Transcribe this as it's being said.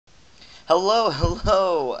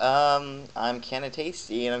Hello. I'm kinda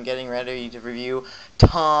tasty, and I'm getting ready to review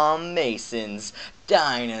Tom Mason's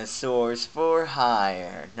Dinosaurs for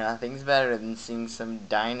Hire. Nothing's better than seeing some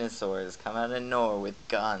dinosaurs come out of nowhere with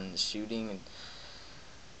guns, shooting, and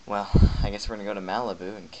well, I guess we're gonna go to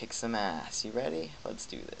Malibu and kick some ass. You ready? Let's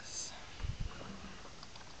do this.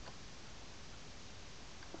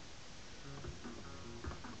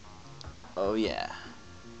 Oh yeah.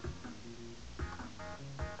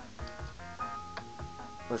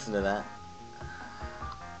 Listen to that.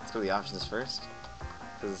 Let's go to the options first,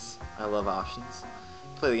 because I love options.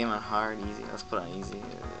 Play the game on hard, easy. Let's put on easy.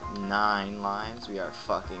 9 lives. We are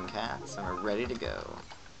fucking cats, and we're ready to go.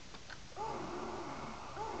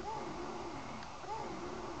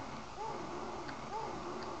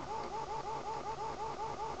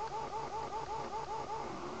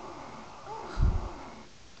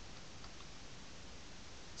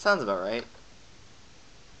 Sounds about right.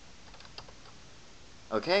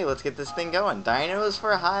 Okay, let's get this thing going. Dinos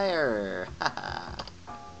for hire.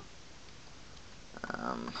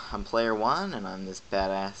 I'm player 1, and I'm this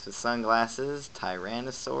badass with sunglasses,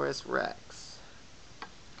 Tyrannosaurus Rex.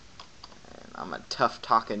 And I'm a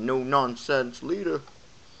tough-talking, no-nonsense leader.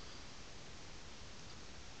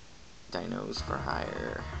 Dinos for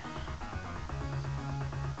hire.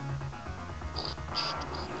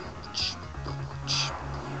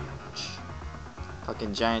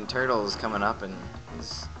 Fucking giant turtle is coming up, and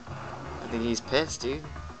I think he's pissed, dude.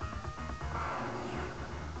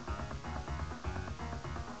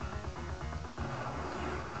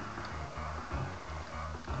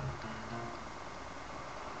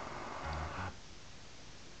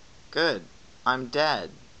 Good. I'm dead.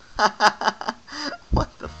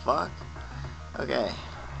 What the fuck? Okay.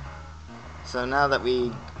 So now that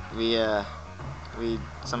we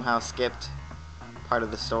somehow skipped part of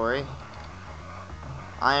the story,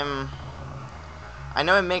 I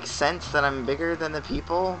know it makes sense that I'm bigger than the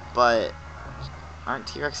people, but aren't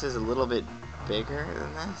T-Rexes a little bit bigger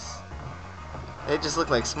than this? They just look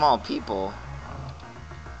like small people.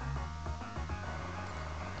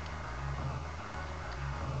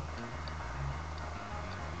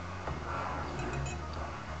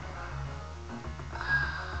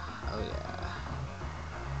 Oh yeah.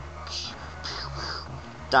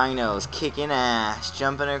 Dinos kicking ass,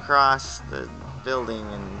 jumping across the building,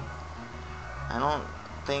 and I don't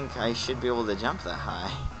think I should be able to jump that high.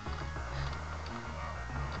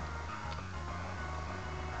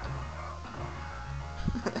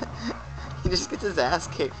 He just gets his ass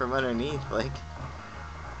kicked from underneath, like...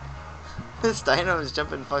 This dino is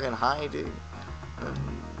jumping fucking high, dude.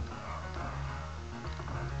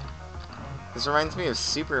 This reminds me of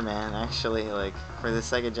Superman, actually, like, for the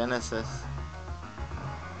Sega Genesis.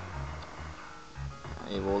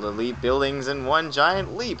 Able to leap buildings in one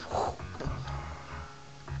giant leap.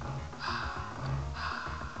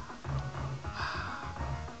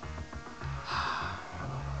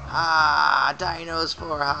 Ah, dinos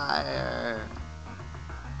for hire.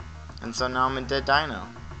 And so now I'm a dead dino.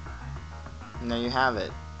 And there you have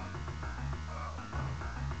it.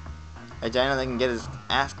 A dino that can get his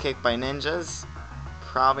ass kicked by ninjas?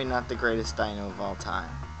 Probably not the greatest dino of all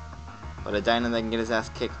time. But a dino that can get his ass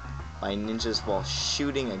kicked by ninjas while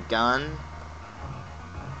shooting a gun?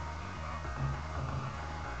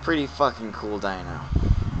 Pretty fucking cool dino.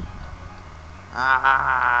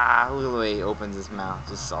 Ah, look at the way he opens his mouth,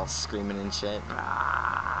 just all screaming and shit.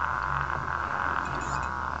 Ah.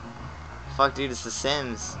 Fuck, dude, it's The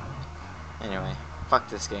Sims. Anyway, fuck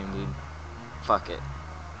this game, dude. Fuck it.